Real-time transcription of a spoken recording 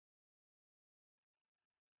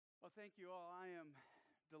Well, thank you all. I am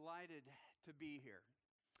delighted to be here.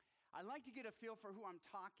 I'd like to get a feel for who I'm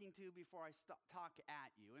talking to before I talk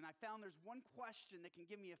at you. And I found there's one question that can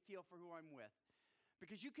give me a feel for who I'm with.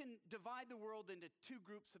 Because you can divide the world into two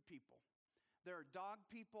groups of people. There are dog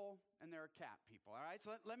people and there are cat people, all right?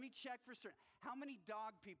 So let me check for certain. How many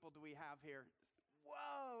dog people do we have here?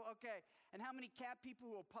 Whoa, okay. And how many cat people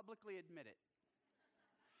who will publicly admit it?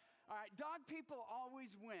 All right, dog people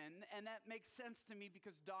always win, and that makes sense to me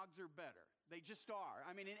because dogs are better. They just are.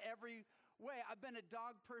 I mean, in every way. I've been a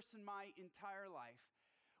dog person my entire life,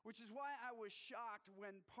 which is why I was shocked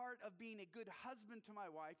when part of being a good husband to my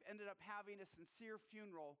wife ended up having a sincere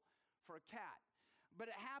funeral for a cat. But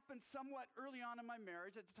it happened somewhat early on in my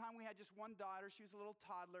marriage. At the time, we had just one daughter. She was a little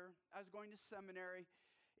toddler. I was going to seminary.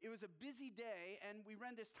 It was a busy day, and we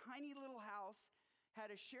rented this tiny little house, had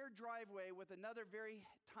a shared driveway with another very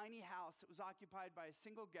tiny house that was occupied by a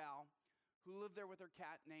single gal who lived there with her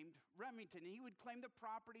cat named Remington. And he would claim the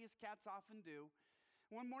property, as cats often do.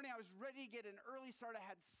 One morning, I was ready to get an early start. I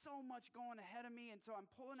had so much going ahead of me, and so I'm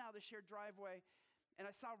pulling out of the shared driveway, and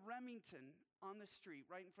I saw Remington on the street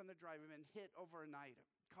right in front of the driveway and hit overnight. A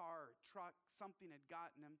car, a truck, something had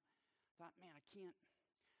gotten him. Thought, man, I can't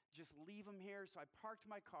just leave him here. So I parked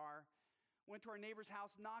my car, went to our neighbor's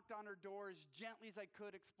house, knocked on her door as gently as I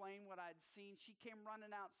could, explain what I'd seen. She came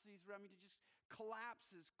running out, sees Remington, just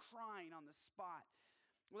collapses, crying on the spot.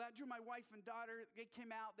 Well, that drew my wife and daughter. They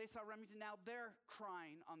came out. They saw Remington. Now they're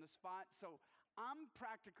crying on the spot. So I'm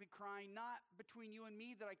practically crying, not between you and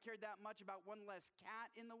me that I cared that much about one less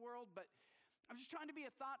cat in the world, but I'm just trying to be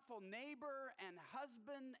a thoughtful neighbor and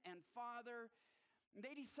husband and father.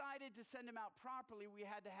 They decided to send him out properly. We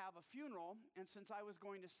had to have a funeral, and since I was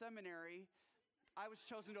going to seminary, I was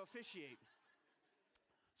chosen to officiate.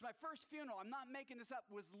 So my first funeral, I'm not making this up,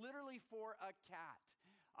 was literally for a cat.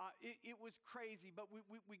 It was crazy, but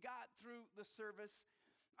we got through the service.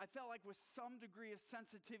 I felt like with some degree of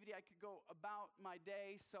sensitivity, I could go about my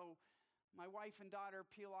day. So my wife and daughter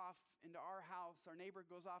peel off into our house. Our neighbor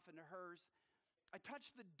goes off into hers. I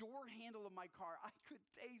touched the door handle of my car. I could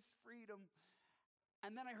taste freedom.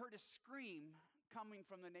 And then I heard a scream coming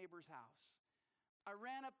from the neighbor's house. I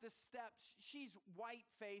ran up the steps. She's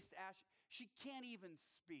white-faced, Ash. She can't even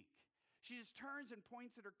speak. She just turns and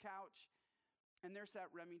points at her couch, and there sat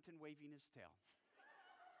Remington waving his tail.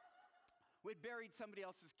 We'd buried somebody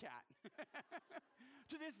else's cat.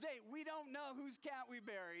 To this day, we don't know whose cat we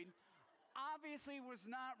buried. Obviously, it was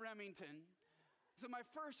not Remington. So my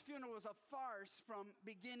first funeral was a farce from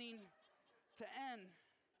beginning to end.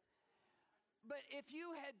 But if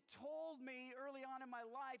you had told me early on in my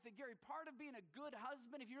life that, Gary, part of being a good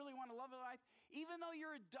husband, if you really want to love your life, even though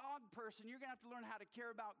you're a dog person, you're going to have to learn how to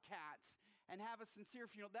care about cats and have a sincere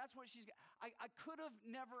funeral. That's what I could have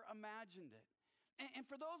never imagined it. And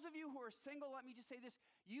for those of you who are single, let me just say this.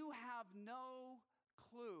 You have no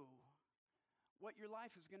clue what your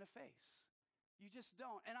life is going to face. You just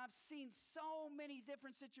don't. And I've seen so many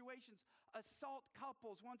different situations, assault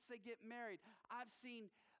couples once they get married. I've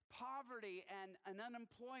seen poverty and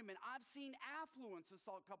unemployment. I've seen affluence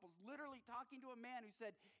assault couples, literally talking to a man who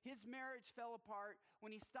said his marriage fell apart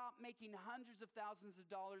when he stopped making hundreds of thousands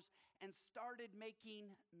of dollars and started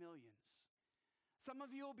making millions. Some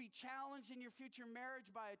of you will be challenged in your future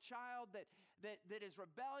marriage by a child that is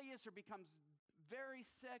rebellious or becomes very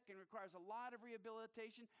sick and requires a lot of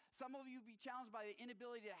rehabilitation. Some of you will be challenged by the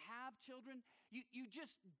inability to have children. You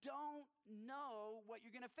just don't know what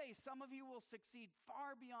you're going to face. Some of you will succeed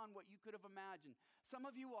far beyond what you could have imagined. Some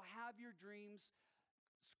of you will have your dreams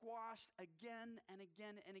squashed again and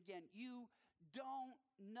again and again. You don't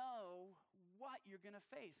know what you're going to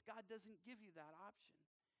face. God doesn't give you that option.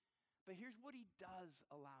 But here's what he does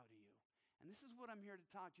allow to you. And this is what I'm here to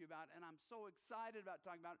talk to you about, and I'm so excited about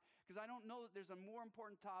talking about it because I don't know that there's a more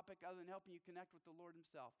important topic other than helping you connect with the Lord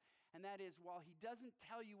himself. And that is, while he doesn't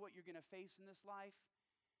tell you what you're going to face in this life,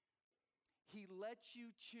 he lets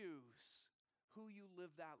you choose who you live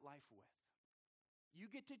that life with. You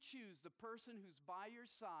get to choose the person who's by your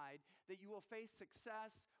side that you will face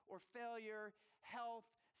success or failure, health,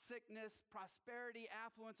 sickness, prosperity,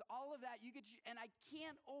 affluence, all of that. And I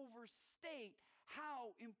can't overstate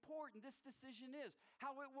how important this decision is,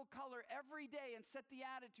 how it will color every day and set the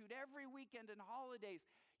attitude every weekend and holidays.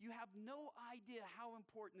 You have no idea how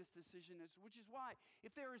important this decision is, which is why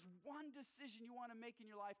if there is one decision you want to make in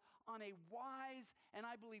your life on a wise and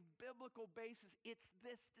I believe biblical basis, it's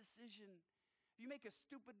this decision. If you make a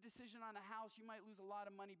stupid decision on a house, you might lose a lot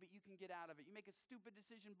of money, but you can get out of it. You make a stupid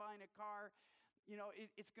decision buying a car,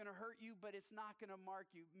 it's going to hurt you, but it's not going to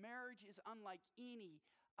mark you. Marriage is unlike any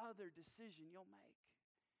other decision you'll make.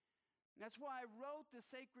 That's why I wrote The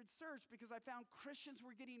Sacred Search, because I found Christians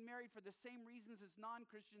were getting married for the same reasons as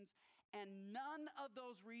non-Christians, and none of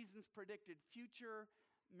those reasons predicted future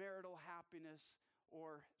marital happiness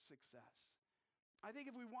or success. I think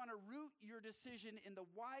if we want to root your decision in the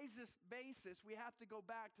wisest basis, we have to go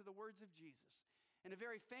back to the words of Jesus. In a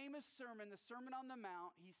very famous sermon, the Sermon on the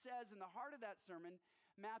Mount, he says in the heart of that sermon,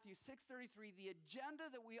 Matthew 6:33, the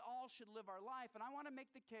agenda that we all should live our life. And I want to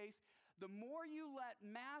make the case, the more you let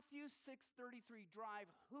Matthew 6:33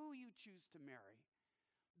 drive who you choose to marry,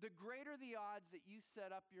 the greater the odds that you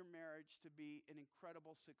set up your marriage to be an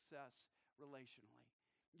incredible success relationally.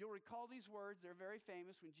 You'll recall these words, they're very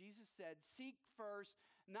famous, when Jesus said, seek first,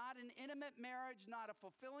 not an intimate marriage, not a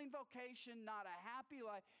fulfilling vocation, not a happy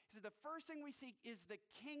life. He said the first thing we seek is the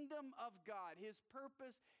kingdom of God, his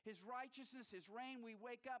purpose, his righteousness, his reign. We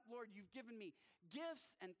wake up, Lord, you've given me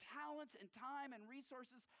gifts and talents and time and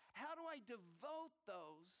resources. How do I devote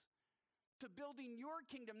those to building your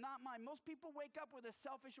kingdom, not mine? Most people wake up with a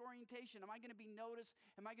selfish orientation. Am I going to be noticed?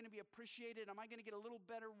 Am I going to be appreciated? Am I going to get a little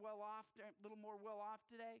better, a little more well-off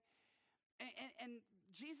today? And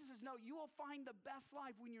Jesus says, no, you will find the best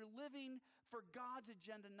life when you're living for God's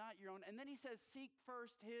agenda, not your own. And then he says, seek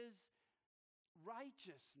first his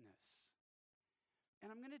righteousness. And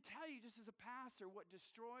I'm going to tell you, just as a pastor, what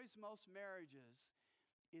destroys most marriages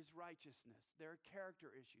is righteousness. There are character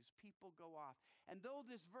issues. People go off. And though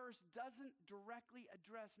this verse doesn't directly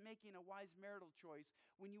address making a wise marital choice,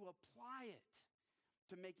 when you apply it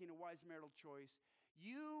to making a wise marital choice,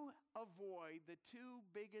 you avoid the two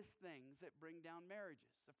biggest things that bring down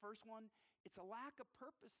marriages. The first one, it's a lack of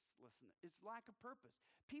purpose. Listen, it's lack of purpose.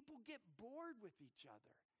 People get bored with each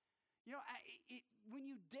other. You know, when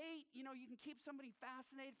you date, you know, you can keep somebody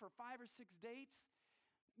fascinated for 5 or 6 dates.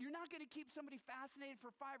 You're not going to keep somebody fascinated for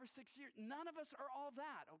 5 or 6 years. None of us are all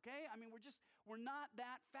that, okay? I mean, we're not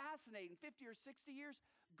that fascinating. 50 or 60 years,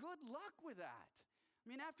 good luck with that. I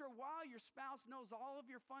mean, after a while, your spouse knows all of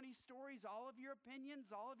your funny stories, all of your opinions,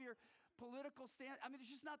 all of your political stance. I mean, there's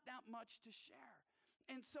just not that much to share.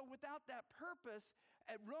 And so without that purpose,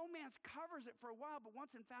 romance covers it for a while, but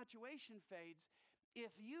once infatuation fades,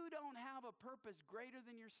 if you don't have a purpose greater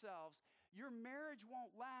than yourselves, your marriage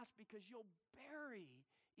won't last, because you'll bury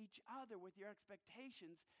each other with your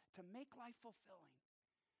expectations to make life fulfilling.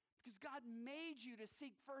 Because God made you to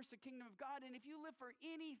seek first the kingdom of God, and if you live for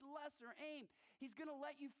any lesser aim, he's going to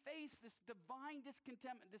let you face this divine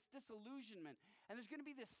discontentment, this disillusionment, and there's going to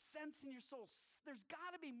be this sense in your soul, there's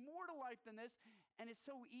got to be more to life than this, and it's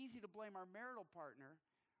so easy to blame our marital partner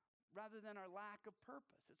rather than our lack of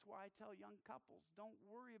purpose. It's why I tell young couples, don't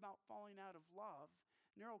worry about falling out of love.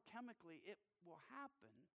 Neurochemically, it will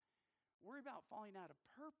happen. Worry about falling out of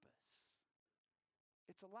purpose.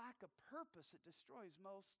 It's a lack of purpose that destroys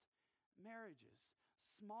most marriages.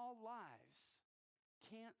 Small lives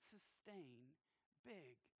can't sustain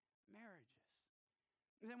big marriages.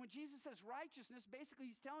 And then when Jesus says righteousness, basically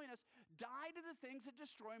he's telling us, die to the things that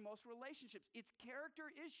destroy most relationships. It's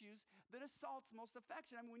character issues that assaults most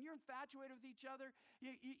affection. I mean, when you're infatuated with each other,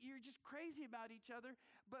 you're just crazy about each other.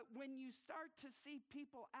 But when you start to see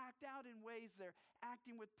people act out in ways they're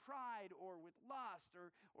acting with pride or with lust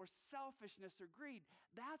or selfishness or greed,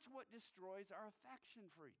 that's what destroys our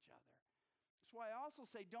affection for each other. That's why I also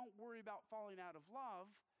say, don't worry about falling out of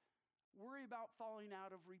love. Worry about falling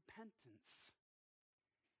out of repentance.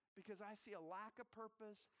 Because I see a lack of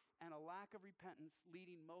purpose and a lack of repentance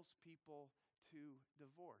leading most people to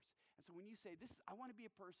divorce. And so when you say, I want to be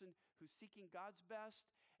a person who's seeking God's best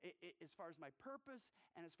as far as my purpose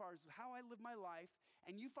and as far as how I live my life,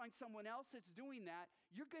 and you find someone else that's doing that,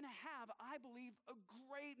 you're going to have, I believe, a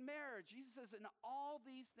great marriage. Jesus says, and all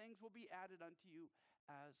these things will be added unto you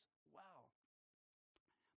as well.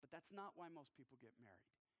 But that's not why most people get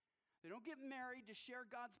married. They don't get married to share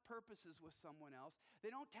God's purposes with someone else. They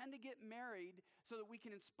don't tend to get married so that we can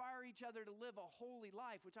inspire each other to live a holy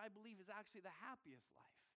life, which I believe is actually the happiest life.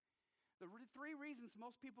 The 3 reasons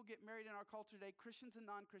most people get married in our culture today, Christians and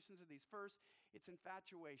non-Christians, are these. First, it's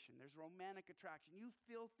infatuation. There's romantic attraction. You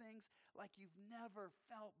feel things like you've never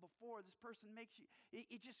felt before. This person makes you,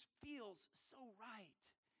 it just feels so right.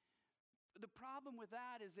 The problem with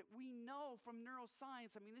that is that we know from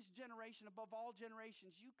neuroscience, I mean, this generation, above all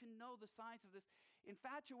generations, you can know the science of this.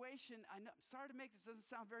 Infatuation, I know, sorry to make this, doesn't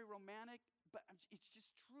sound very romantic, but it's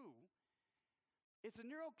just true. It's a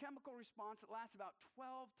neurochemical response that lasts about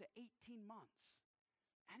 12 to 18 months.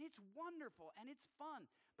 And it's wonderful, and it's fun.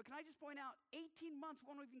 But can I just point out, 18 months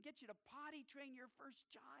won't even get you to potty train your first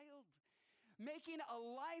child. Making a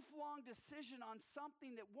lifelong decision on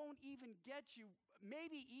something that won't even get you,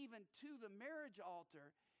 maybe even to the marriage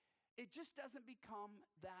altar, it just doesn't become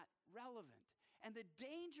that relevant. irrelevant. And the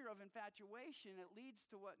danger of infatuation, it leads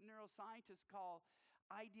to what neuroscientists call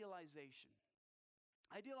idealization.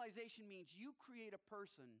 Idealization means you create a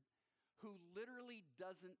person who literally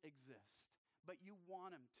doesn't exist, but you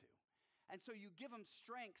want him to. And so you give them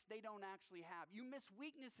strengths they don't actually have. You miss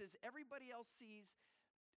weaknesses everybody else sees,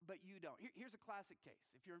 but you don't. Here's a classic case.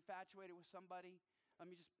 If you're infatuated with somebody, let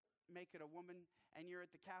me just make it a woman, and you're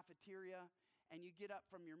at the cafeteria, and you get up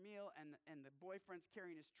from your meal, and the boyfriend's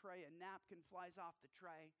carrying his tray, a napkin flies off the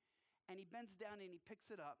tray, and he bends down and he picks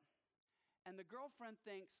it up, and the girlfriend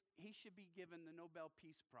thinks he should be given the Nobel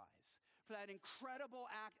Peace Prize for that incredible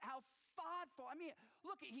act. How thoughtful. I mean,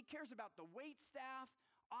 look, he cares about the wait staff.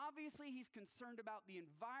 Obviously, he's concerned about the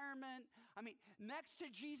environment. I mean, next to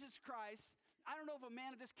Jesus Christ, I don't know if a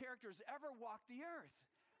man of this character has ever walked the earth,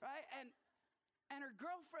 right? And her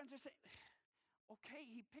girlfriends are saying, okay,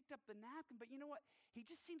 he picked up the napkin, but you know what? He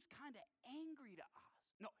just seems kind of angry to us.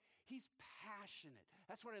 No, he's passionate.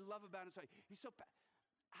 That's what I love about him. So he's so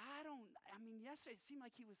yesterday it seemed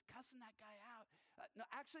like he was cussing that guy out. No,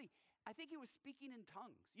 actually, I think he was speaking in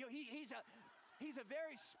tongues. You know, he's a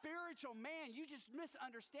very spiritual man. You just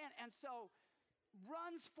misunderstand. And so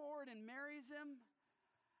runs forward and marries him.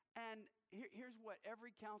 And here's what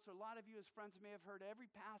every counselor, a lot of you as friends may have heard,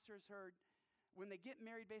 every pastor has heard, when they get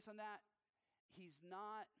married based on that, he's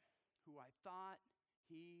not who I thought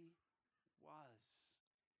he was.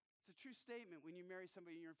 It's a true statement when you marry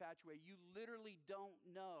somebody and you're infatuated. You literally don't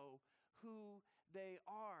know who they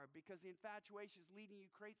are because the infatuation is leading you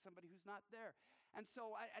to create somebody who's not there. And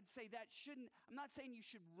so I'd say that shouldn't, I'm not saying you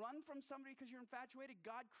should run from somebody because you're infatuated.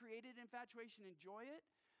 God created infatuation, enjoy it.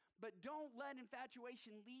 But don't let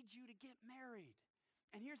infatuation lead you to get married.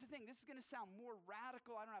 And here's the thing, this is going to sound more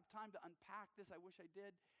radical. I don't have time to unpack this. I wish I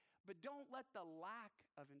did. But don't let the lack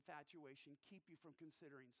of infatuation keep you from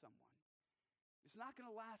considering someone. It's not going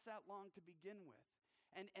to last that long to begin with.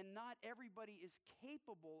 And not everybody is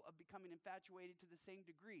capable of becoming infatuated to the same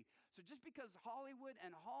degree. So just because Hollywood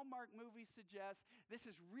and Hallmark movies suggest this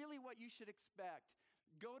is really what you should expect,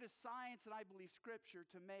 go to science and I believe Scripture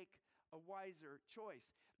to make a wiser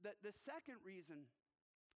choice. The second reason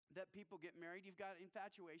that people get married, you've got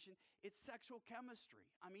infatuation, it's sexual chemistry.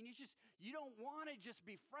 I mean, you don't want to just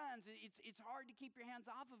be friends. It's hard to keep your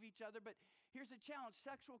hands off of each other, but here's a challenge.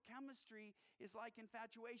 Sexual chemistry is like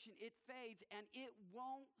infatuation. It fades and it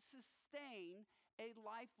won't sustain a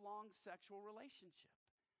lifelong sexual relationship.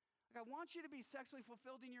 Like, I want you to be sexually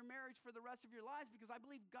fulfilled in your marriage for the rest of your lives because I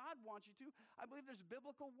believe God wants you to. I believe there's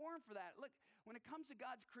biblical warrant for that. Look, when it comes to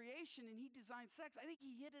God's creation and he designed sex, I think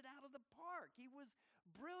he hit it out of the park. He was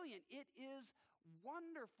brilliant. It is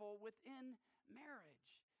wonderful within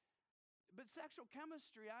marriage. But sexual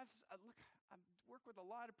chemistry, I've worked with a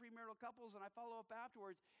lot of premarital couples and I follow up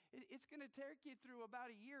afterwards. It's going to take you through about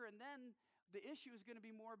a year and then the issue is going to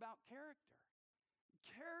be more about character.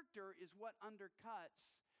 Character is what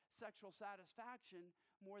undercuts sexual satisfaction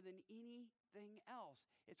more than anything else.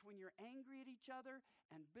 It's when you're angry at each other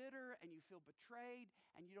and bitter and you feel betrayed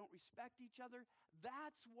and you don't respect each other.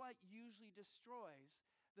 That's what usually destroys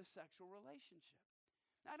the sexual relationship.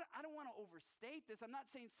 Now, I don't want to overstate this. I'm not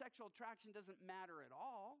saying sexual attraction doesn't matter at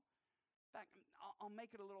all. In fact, I'll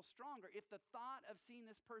make it a little stronger. If the thought of seeing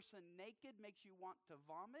this person naked makes you want to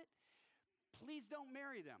vomit, please don't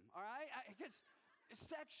marry them, all right? Because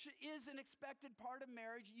sex is an expected part of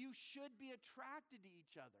marriage. You should be attracted to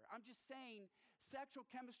each other. I'm just saying sexual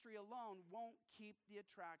chemistry alone won't keep the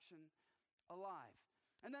attraction alive.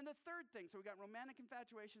 And then the third thing, so we got romantic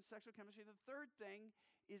infatuation, sexual chemistry. The third thing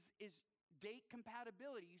is date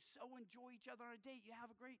compatibility. You so enjoy each other on a date. You have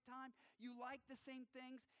a great time. You like the same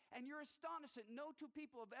things. And you're astonished that no two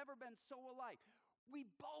people have ever been so alike. We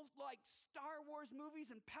both like Star Wars movies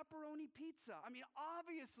and pepperoni pizza. I mean,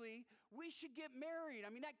 obviously, we should get married.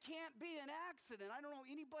 I mean, that can't be an accident. I don't know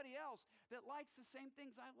anybody else that likes the same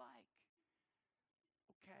things I like.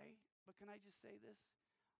 Okay, but can I just say this?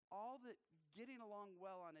 All that getting along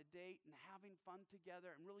well on a date and having fun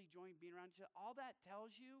together and really enjoying being around each other, all that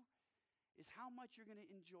tells you is how much you're going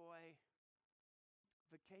to enjoy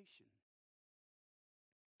vacation.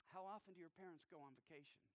 How often do your parents go on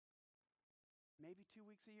vacation? Maybe 2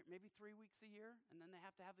 weeks a year, maybe 3 weeks a year, and then they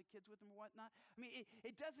have to have the kids with them or whatnot. I mean,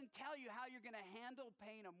 it doesn't tell you how you're going to handle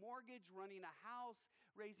paying a mortgage, running a house,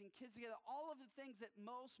 raising kids together, all of the things that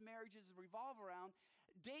most marriages revolve around.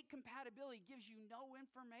 Date compatibility gives you no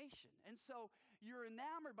information. And so you're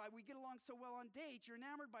enamored by, we get along so well on dates, you're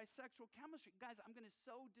enamored by sexual chemistry. Guys, I'm going to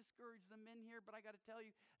so discourage the men here, but I got to tell you,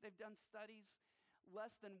 they've done studies.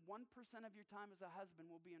 Less than 1% of your time as a husband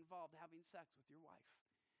will be involved having sex with your wife.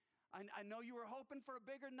 I know you were hoping for a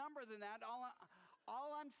bigger number than that. All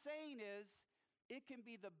All I'm saying is, it can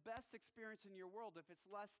be the best experience in your world. If it's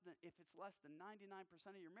less than 99%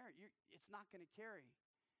 of your marriage, it's not going to carry.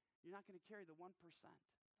 You're not going to carry the 1%.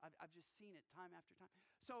 I've just seen it time after time.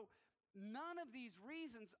 So none of these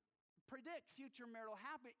reasons predict future marital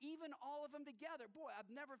happiness, even all of them together. Boy,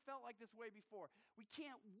 I've never felt like this way before. We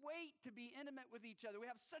can't wait to be intimate with each other.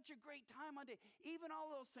 We have such a great time on day. Even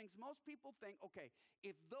all those things, most people think, okay,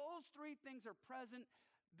 if those three things are present,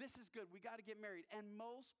 this is good. We got to get married. And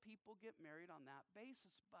most people get married on that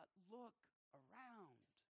basis. But look around.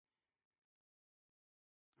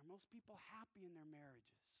 Are most people happy in their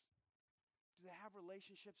marriages? Do they have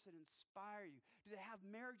relationships that inspire you? Do they have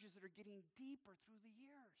marriages that are getting deeper through the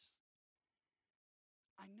years?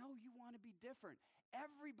 I know you want to be different.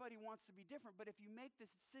 Everybody wants to be different, but if you make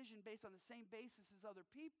this decision based on the same basis as other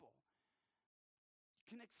people, you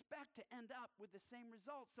can expect to end up with the same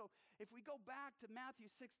results. So if we go back to Matthew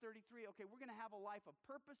 6:33, okay, we're going to have a life of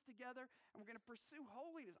purpose together, and we're going to pursue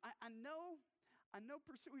holiness. I know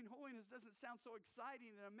pursuing holiness doesn't sound so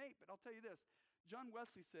exciting in a mate, but I'll tell you this. John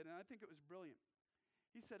Wesley said, and I think it was brilliant,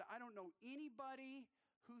 he said, I don't know anybody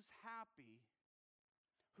who's happy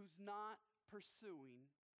who's not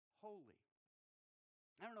pursuing holy.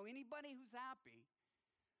 I don't know anybody who's happy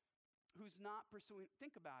who's not pursuing.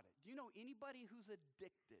 Think about it. Do you know anybody who's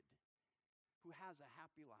addicted who has a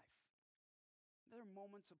happy life? There are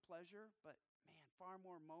moments of pleasure, but man, far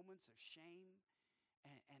more moments of shame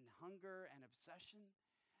and hunger and obsession.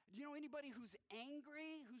 Do you know anybody who's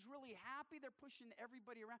angry, who's really happy? They're pushing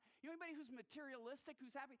everybody around. You know anybody who's materialistic,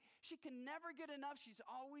 who's happy? She can never get enough. She's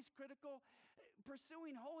always critical.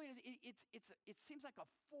 Pursuing holiness, it seems like a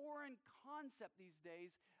foreign concept these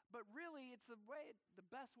days, but really it's the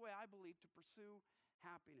best way, I believe, to pursue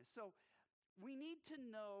happiness. So we need to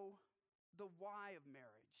know the why of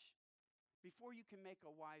marriage before you can make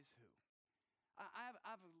a wise who. I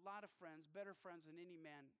have a lot of friends, better friends than any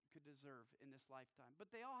man could deserve in this lifetime. But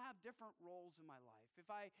they all have different roles in my life. If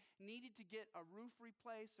I needed to get a roof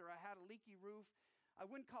replaced or I had a leaky roof, I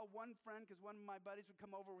wouldn't call one friend because one of my buddies would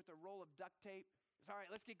come over with a roll of duct tape. It's all right,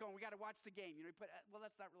 let's get going. We got to watch the game. You know, well,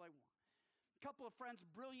 that's not really what I want. A couple of friends,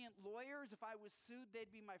 brilliant lawyers. If I was sued, they'd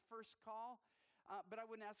be my first call. But I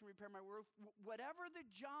wouldn't ask them to repair my roof. Whatever the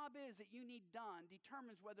job is that you need done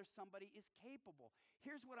determines whether somebody is capable.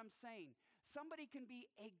 Here's what I'm saying. Somebody can be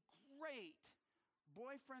a great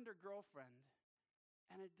boyfriend or girlfriend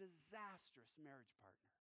and a disastrous marriage partner.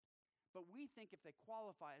 But we think if they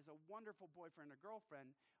qualify as a wonderful boyfriend or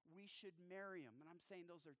girlfriend, we should marry them. And I'm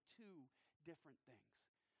saying those are two different things.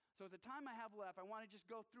 So at the time I have left, I want to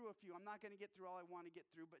just go through a few. I'm not going to get through all I want to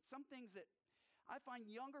get through, but some things that I find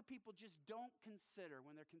younger people just don't consider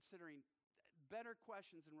when they're considering better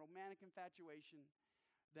questions in romantic infatuation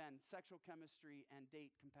than sexual chemistry and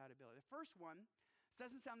date compatibility. The first one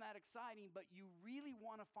doesn't sound that exciting, but you really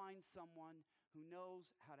want to find someone who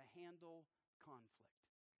knows how to handle conflict.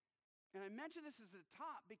 And I mention this as the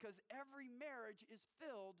top because every marriage is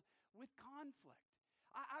filled with conflict.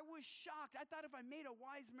 I was shocked. I thought if I made a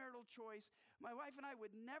wise marital choice, my wife and I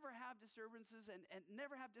would never have disturbances and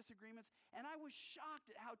never have disagreements. And I was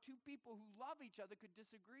shocked at how two people who love each other could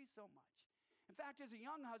disagree so much. In fact, as a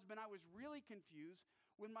young husband, I was really confused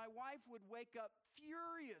when my wife would wake up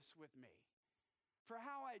furious with me for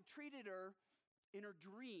how I had treated her in her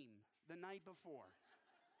dream the night before.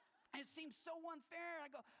 And it seemed so unfair. I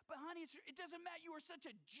go, but honey, it doesn't matter. You were such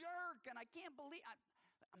a jerk, and I can't believe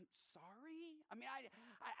I'm sorry. I mean,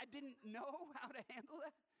 I didn't know how to handle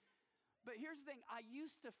that. But here's the thing. I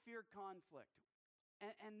used to fear conflict.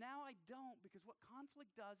 And now I don't, because what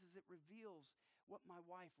conflict does is it reveals what my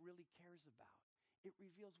wife really cares about. It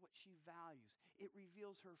reveals what she values. It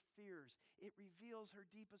reveals her fears. It reveals her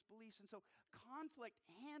deepest beliefs. And so conflict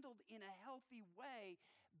handled in a healthy way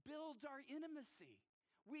builds our intimacy.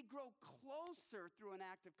 We grow closer through an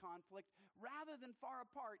act of conflict rather than far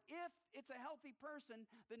apart if it's a healthy person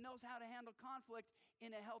that knows how to handle conflict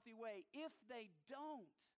in a healthy way. If they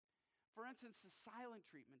don't, for instance, the silent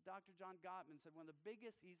treatment. Dr. John Gottman said one of the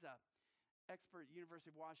biggest, he's an expert at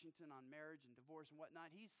University of Washington on marriage and divorce and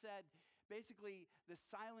whatnot. He said basically the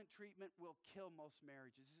silent treatment will kill most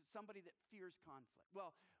marriages. It's somebody that fears conflict.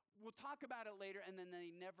 Well, we'll talk about it later, and then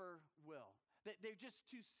they never will. They're just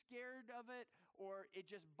too scared of it, or it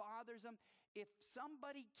just bothers them. If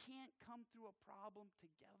somebody can't come through a problem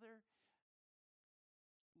together,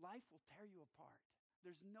 life will tear you apart.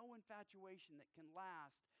 There's no infatuation that can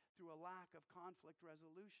last through a lack of conflict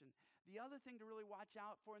resolution. The other thing to really watch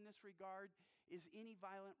out for in this regard is any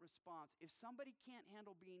violent response. If somebody can't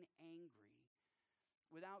handle being angry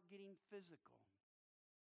without getting physical,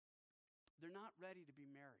 they're not ready to be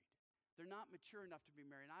married. They're not mature enough to be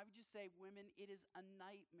married. And I would just say, women, it is a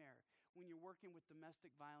nightmare when you're working with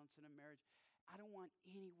domestic violence in a marriage. I don't want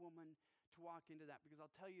any woman to walk into that, because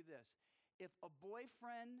I'll tell you this. If a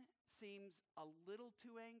boyfriend seems a little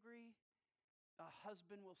too angry, a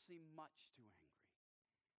husband will seem much too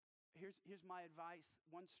angry. Here's my advice.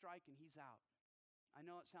 One strike and he's out. I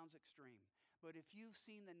know it sounds extreme, but if you've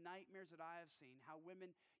seen the nightmares that I have seen, how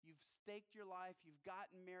women, you've staked your life, you've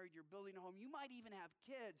gotten married, you're building a home, you might even have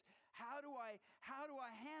kids. How do I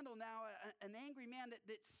handle now an angry man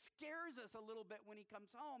that scares us a little bit when he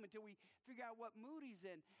comes home until we figure out what mood he's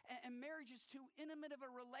in? And marriage is too intimate of a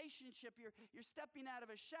relationship. You're stepping out of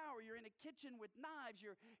a shower, you're in a kitchen with knives,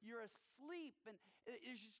 you're asleep, and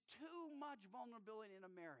there's just too much vulnerability in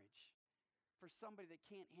a marriage for somebody that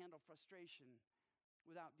can't handle frustration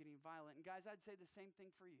without getting violent. And guys, I'd say the same thing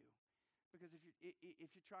for you. Because if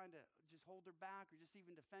you're trying to just hold her back or just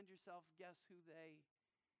even defend yourself, guess who they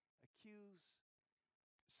accuse?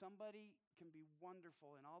 Somebody can be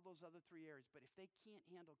wonderful in all those other three areas, but if they can't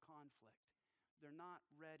handle conflict, they're not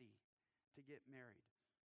ready to get married.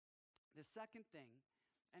 The second thing,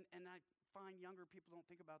 and I find younger people don't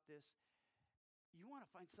think about this, you want to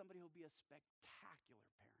find somebody who'll be a spectacular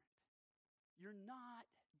parent. You're not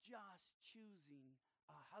just choosing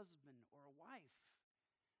a husband or a wife.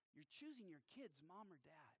 You're choosing your kids' mom or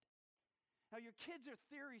dad. Now, your kids are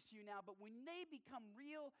theories to you now, but when they become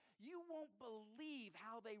real, you won't believe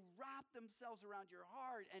how they wrap themselves around your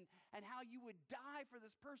heart and how you would die for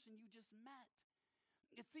this person you just met.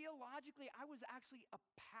 Theologically, I was actually a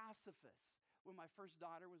pacifist when my first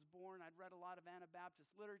daughter was born. I'd read a lot of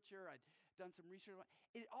Anabaptist literature. I'd done some research.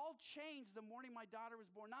 It all changed the morning my daughter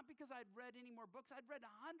was born, not because I'd read any more books. I'd read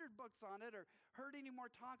 100 books on it or heard any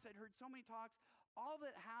more talks. I'd heard so many talks. All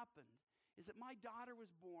that happened is that my daughter was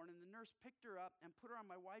born, and the nurse picked her up and put her on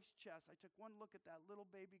my wife's chest. I took one look at that little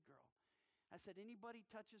baby girl. I said, anybody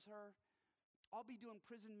touches her, I'll be doing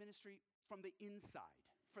prison ministry from the inside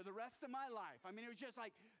for the rest of my life. I mean, it was just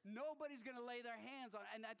like nobody's going to lay their hands on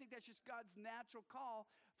it. And I think that's just God's natural call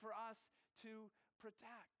for us to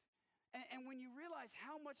protect. And when you realize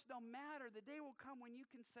how much they'll matter, the day will come when you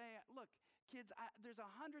can say, look, kids, there's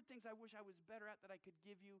 100 things I wish I was better at that I could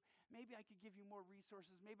give you. Maybe I could give you more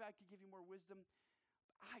resources. Maybe I could give you more wisdom.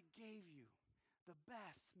 I gave you the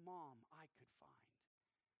best mom I could find.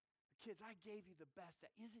 Kids, I gave you the best.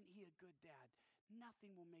 Isn't he a good dad?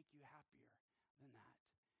 Nothing will make you happier than that.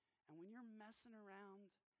 And when you're messing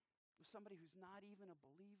around with somebody who's not even a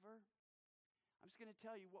believer, I'm just going to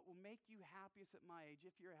tell you what will make you happiest at my age,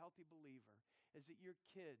 if you're a healthy believer, is that your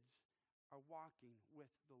kids are walking with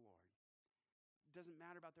the Lord. It doesn't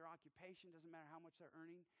matter about their occupation, doesn't matter how much they're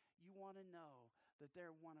earning. You want to know that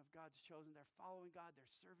they're one of God's chosen. They're following God,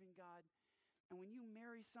 they're serving God. And when you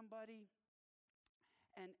marry somebody,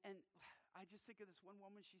 and I just think of this one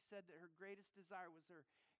woman, she said that her greatest desire was her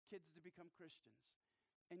kids to become Christians.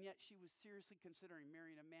 And yet she was seriously considering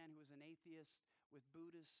marrying a man who was an atheist with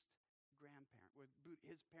Buddhist grandparents.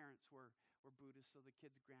 His parents were Buddhist, so the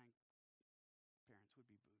kids' grandparents would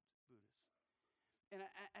be Buddhist. And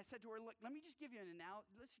I said to her, look, let me just give you an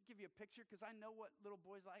analogy. Let's give you a picture, because I know what little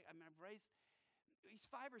boys like. I mean, he's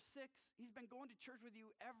 5 or 6. He's been going to church with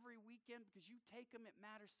you every weekend because you take him. It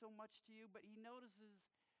matters so much to you. But he notices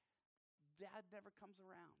Dad never comes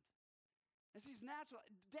around. This is natural.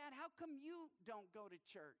 Dad, how come you don't go to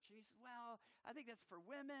church? And he says, well, I think that's for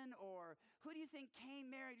women, or who do you think Cain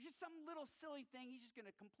married? Just some little silly thing. He's just going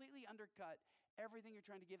to completely undercut everything you're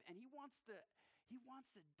trying to give. And he wants to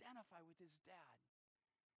identify with his dad.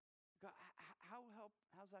 God,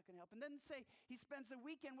 how's that going to help? And then say he spends the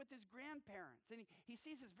weekend with his grandparents, and he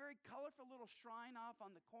sees this very colorful little shrine off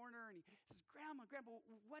on the corner, and he says, Grandma,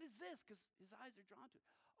 what is this? Because his eyes are drawn to it.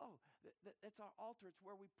 Oh, that's our altar. It's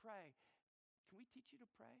where we pray. Can we teach you to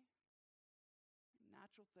pray?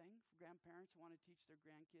 Natural thing for grandparents who want to teach their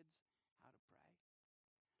grandkids how to pray.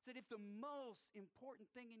 Said if the most important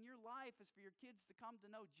thing in your life is for your kids to come to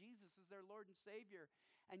know Jesus as their Lord and Savior,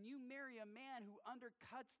 and you marry a man who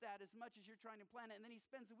undercuts that as much as you're trying to plan it, and then he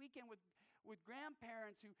spends the weekend with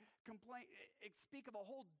grandparents who speak of a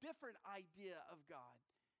whole different idea of God,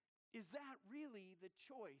 is that really the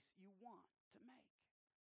choice you want to make?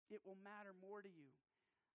 It will matter more to you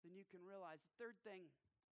than you can realize. The third thing,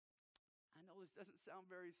 I know this doesn't sound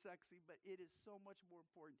very sexy, but it is so much more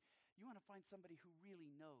important. You want to find somebody who really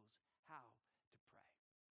knows how to pray.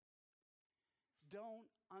 Don't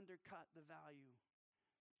undercut the value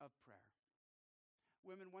of prayer.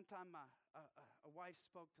 Women, one time a wife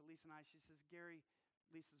spoke to Lisa and I. She says, Gary,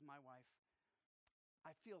 Lisa's my wife,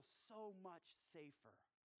 I feel so much safer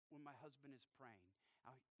when my husband is praying.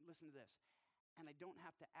 Now, listen to this. and I don't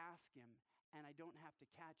have to ask him, and I don't have to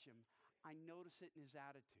catch him. I notice it in his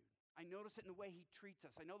attitude. I notice it in the way he treats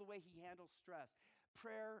us. I know the way he handles stress.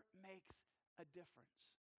 Prayer makes a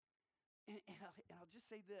difference. And I'll just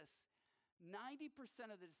say this. 90%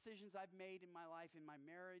 of the decisions I've made in my life, in my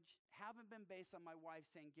marriage, haven't been based on my wife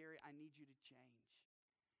saying, Gary, I need you to change.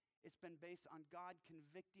 It's been based on God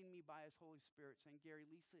convicting me by his Holy Spirit, saying, Gary,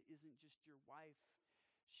 Lisa isn't just your wife.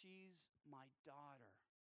 She's my daughter.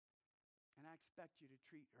 And I expect you to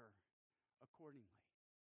treat her accordingly.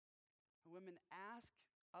 Women, ask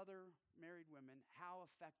other married women how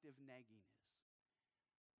effective nagging is.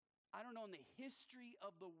 I don't know in the history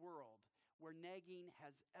of the world where nagging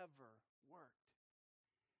has ever worked.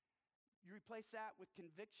 You replace that with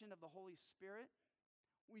conviction of the Holy Spirit.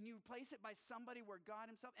 When you replace it by somebody where God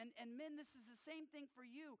himself, and men, this is the same thing for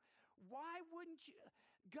you. Why wouldn't you?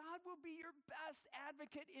 God will be your best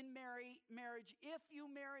advocate in marriage if you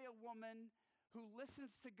marry a woman who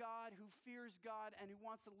listens to God, who fears God, and who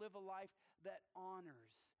wants to live a life that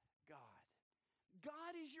honors God.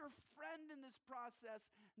 God is your friend in this process,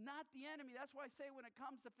 not the enemy. That's why I say when it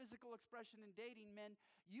comes to physical expression in dating, men,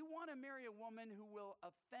 you want to marry a woman who will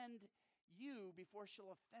offend you before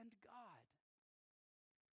she'll offend God.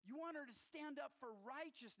 You want her to stand up for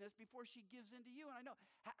righteousness before she gives in to you. And I know,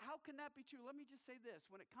 how can that be true? Let me just say this.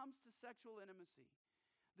 When it comes to sexual intimacy,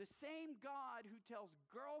 the same God who tells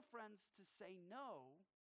girlfriends to say no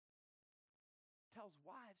tells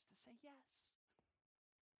wives to say yes.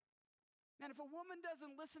 And if a woman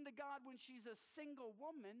doesn't listen to God when she's a single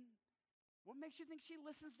woman, what makes you think she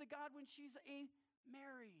listens to God when she's a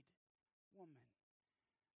married woman?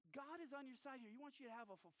 God is on your side here. He wants you to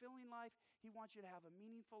have a fulfilling life. He wants you to have a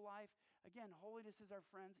meaningful life. Again, holiness is our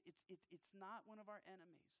friends. It's not one of our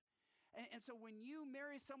enemies. And so when you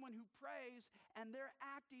marry someone who prays and they're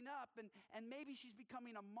acting up and maybe she's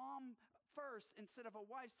becoming a mom first instead of a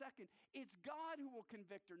wife second, it's God who will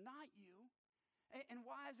convict her, not you. And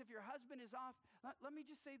wives, if your husband is off, let me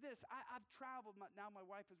just say this. I've traveled. Now my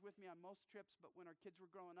wife is with me on most trips, but when our kids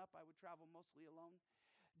were growing up, I would travel mostly alone.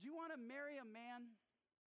 Do you want to marry a man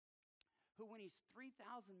who, when he's 3,000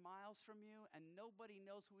 miles from you and nobody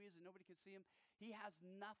knows who he is and nobody can see him, he has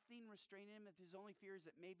nothing restraining him? If his only fear is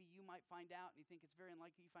that maybe you might find out and you think it's very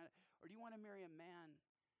unlikely you find out? Or do you want to marry a man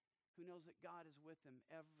who knows that God is with him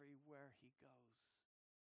everywhere he goes?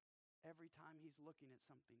 Every time he's looking at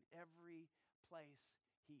something, every place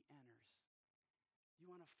he enters. You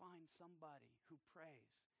want to find somebody who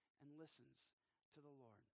prays and listens to the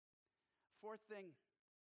Lord. Fourth thing,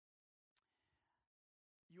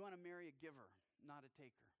 you want to marry a giver, not a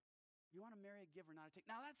taker. You want to marry a giver, not a taker.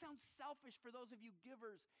 Now, that sounds selfish for those of you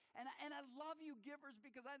givers. And I love you givers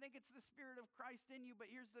because I think it's the Spirit of Christ in you.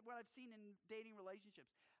 But here's what I've seen in dating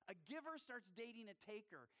relationships. A giver starts dating a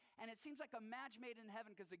taker. And it seems like a match made in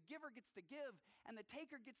heaven because the giver gets to give and the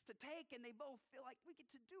taker gets to take. And they both feel like we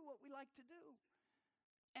get to do what we like to do.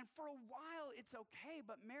 And for a while, it's okay.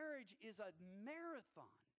 But marriage is a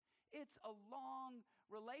marathon. It's a long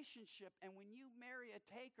relationship. And when you marry a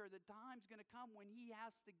taker, the time's going to come when he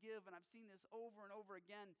has to give. And I've seen this over and over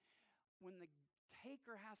again. When the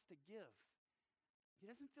taker has to give, he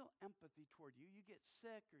doesn't feel empathy toward you. You get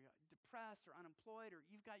sick or you're depressed or unemployed or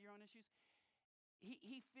you've got your own issues.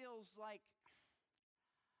 He feels like,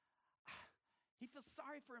 he feels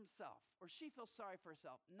sorry for himself or she feels sorry for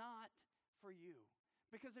herself, not for you.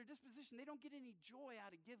 Because their disposition, they don't get any joy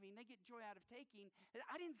out of giving. They get joy out of taking.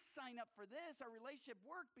 I didn't sign up for this. Our relationship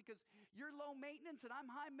worked because you're low maintenance and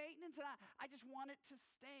I'm high maintenance, and I just want it to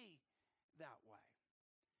stay that way.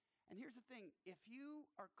 And here's the thing. If you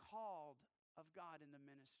are called of God in the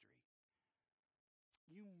ministry,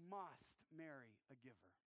 you must marry a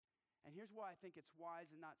giver. And here's why I think it's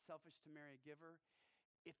wise and not selfish to marry a giver.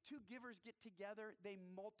 If two givers get together, they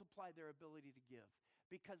multiply their ability to give.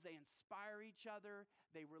 Because they inspire each other,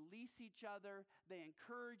 they release each other, they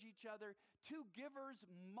encourage each other. Two givers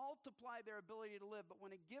multiply their ability to live. But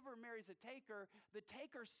when a giver marries a taker, the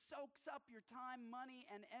taker soaks up your time, money,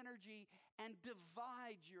 and energy and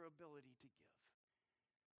divides your ability to give.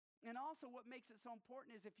 And also what makes it so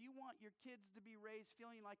important is if you want your kids to be raised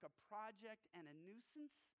feeling like a project and a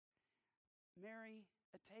nuisance, marry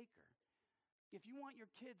a taker. If you want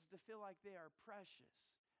your kids to feel like they are precious,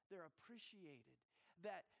 they're appreciated,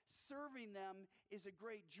 that serving them is a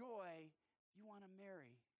great joy, you want to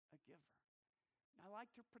marry a giver. I like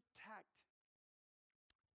to protect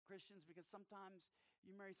Christians because sometimes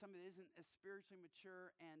you marry somebody that isn't as spiritually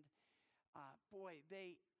mature and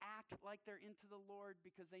they act like they're into the Lord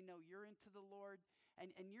because they know you're into the Lord.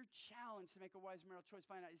 And you're challenged to make a wise marital choice.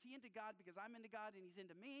 Find out, is he into God because I'm into God and he's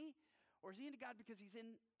into me? Or is he into God because he's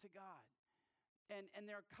into God? And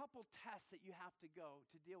there are a couple tests that you have to go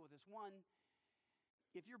to deal with this. One,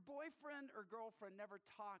 if your boyfriend or girlfriend never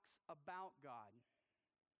talks about God,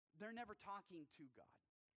 they're never talking to God.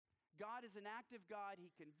 God is an active God.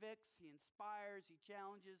 He convicts, He inspires, He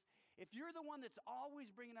challenges. If you're the one that's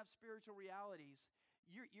always bringing up spiritual realities,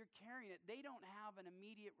 you're carrying it. They don't have an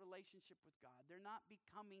immediate relationship with God. They're not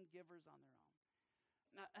becoming givers on their own.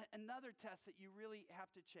 Now, another test that you really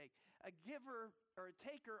have to check. A giver or a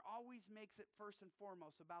taker always makes it first and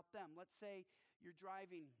foremost about them. Let's say you're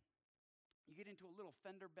driving, you get into a little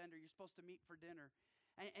fender bender, you're supposed to meet for dinner,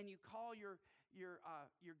 and you call your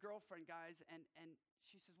girlfriend, guys, and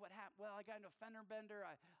she says, what happened? Well, I got into a fender bender.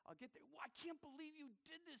 I'll get there. Well, I can't believe you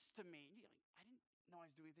did this to me. You're like, I didn't know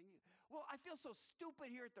I was doing anything. Well, I feel so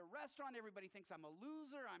stupid here at the restaurant. Everybody thinks I'm a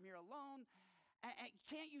loser. I'm here alone. And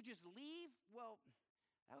can't you just leave? Well,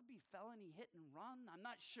 that would be felony hit and run. I'm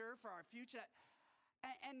not sure for our future.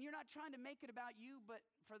 And you're not trying to make it about you, but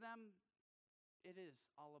for them, it is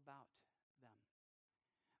all about them.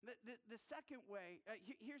 The second way,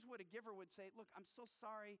 here's what a giver would say. Look, I'm so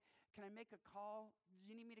sorry. Can I make a call? Do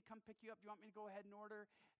you need me to come pick you up? Do you want me to go ahead and order?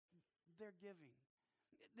 They're giving.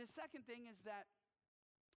 The second thing is that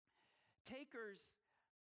takers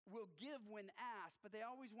will give when asked, but they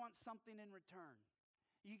always want something in return.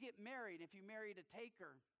 You get married. If you married a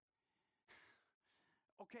taker,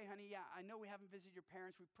 okay, honey, yeah, I know we haven't visited your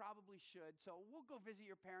parents. We probably should, so we'll go visit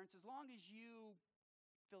your parents as long as you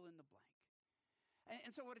fill in the blank.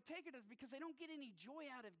 And so what a taker does, because they don't get any joy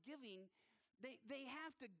out of giving, they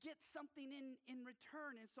have to get something in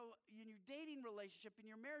return. And so in your dating relationship, in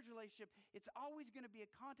your marriage relationship, it's always going to be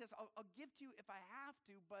a contest. I'll give to you if I have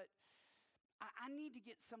to, but I need to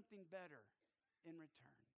get something better in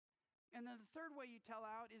return. And then the third way you tell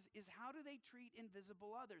out is how do they treat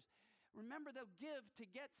invisible others? Remember, they'll give to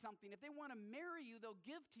get something. If they want to marry you, they'll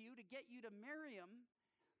give to you to get you to marry them.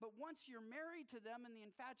 But once you're married to them and the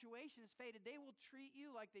infatuation is faded, they will treat you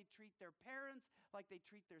like they treat their parents, like they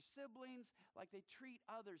treat their siblings, like they treat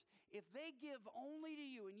others. If they give only to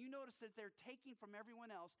you and you notice that they're taking from everyone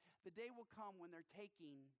else, the day will come when they're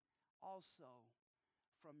taking also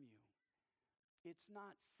from you. It's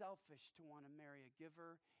not selfish to want to marry a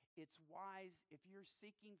giver. It's wise. If you're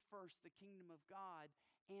seeking first the kingdom of God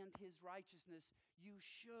and His righteousness, you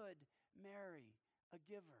should marry a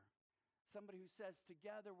giver. Somebody who says,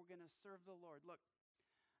 together we're going to serve the Lord. Look,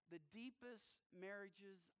 the deepest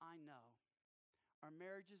marriages I know are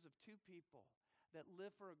marriages of two people that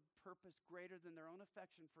live for a purpose greater than their own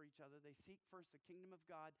affection for each other. They seek first the kingdom of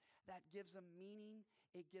God. That gives them meaning.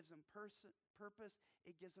 It gives them purpose.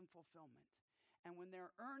 It gives them fulfillment. And when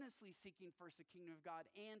they're earnestly seeking first the kingdom of God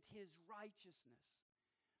and His righteousness,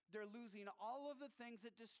 they're losing all of the things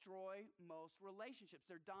that destroy most relationships.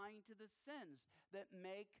 They're dying to the sins that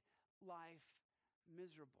make life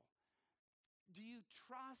miserable. Do you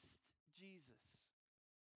trust Jesus?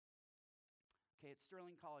 Okay, at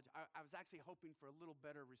Sterling College, I was actually hoping for a little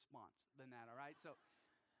better response than that, all right? So,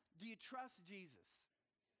 do you trust Jesus?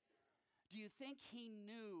 Do you think He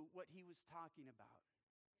knew what He was talking about?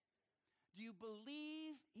 Do you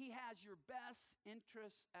believe He has your best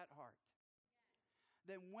interests at heart?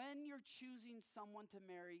 Then when you're choosing someone to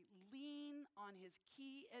marry, lean on His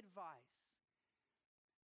key advice.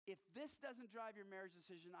 If this doesn't drive your marriage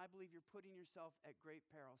decision, I believe you're putting yourself at great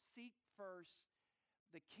peril. Seek first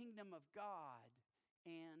the kingdom of God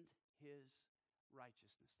and His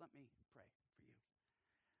righteousness. Let me pray for you.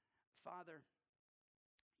 Father,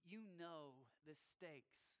 you know the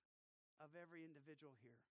stakes of every individual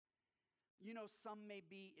here. You know some may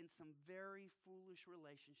be in some very foolish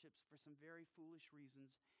relationships for some very foolish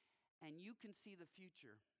reasons, and you can see the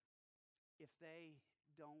future if they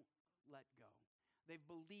don't let go. They've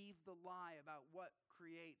believed the lie about what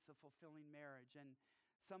creates a fulfilling marriage, and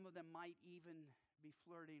some of them might even be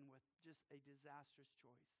flirting with just a disastrous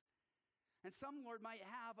choice. And some, Lord, might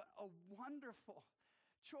have a wonderful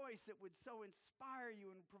choice that would so inspire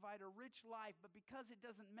you and provide a rich life, but because it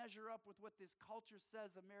doesn't measure up with what this culture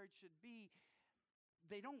says a marriage should be,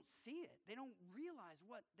 they don't see it. They don't realize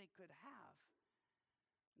what they could have.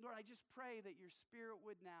 Lord, I just pray that your Spirit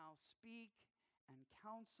would now speak and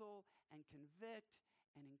counsel and convict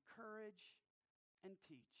and encourage and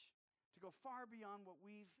teach to go far beyond what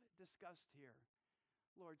we've discussed here,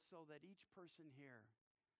 Lord, so that each person here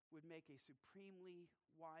would make a supremely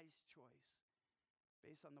wise choice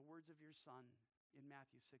based on the words of your Son in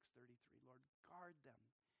Matthew 6:33. Lord, guard them.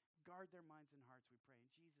 Guard their minds and hearts, we pray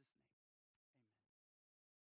in Jesus' name.